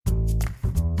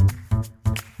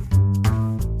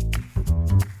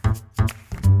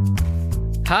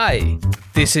Hi,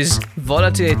 this is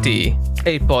Volatility,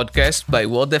 a podcast by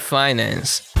What the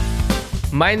Finance.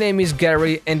 My name is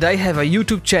Gary and I have a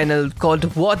YouTube channel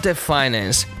called What the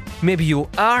Finance. Maybe you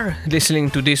are listening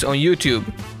to this on YouTube.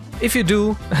 If you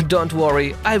do, don't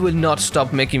worry, I will not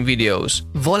stop making videos.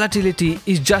 Volatility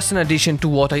is just an addition to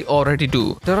what I already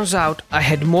do. Turns out I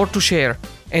had more to share,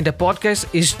 and the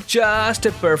podcast is just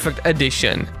a perfect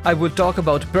addition. I will talk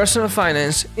about personal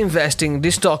finance, investing,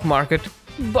 the stock market,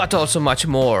 but also much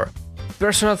more.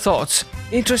 Personal thoughts,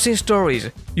 interesting stories.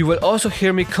 You will also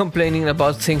hear me complaining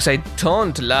about things I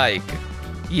don't like.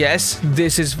 Yes,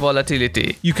 this is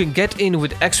volatility. You can get in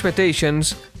with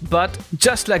expectations, but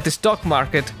just like the stock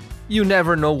market, you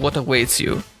never know what awaits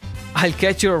you. I'll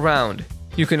catch you around.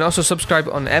 You can also subscribe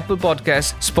on Apple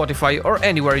Podcasts, Spotify, or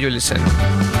anywhere you listen.